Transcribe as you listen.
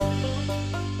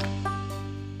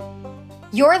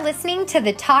You're listening to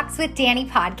the Talks with Danny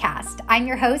podcast. I'm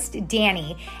your host,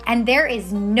 Danny, and there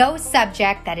is no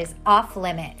subject that is off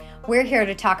limit. We're here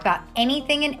to talk about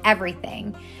anything and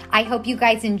everything. I hope you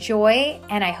guys enjoy,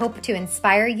 and I hope to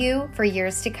inspire you for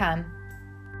years to come.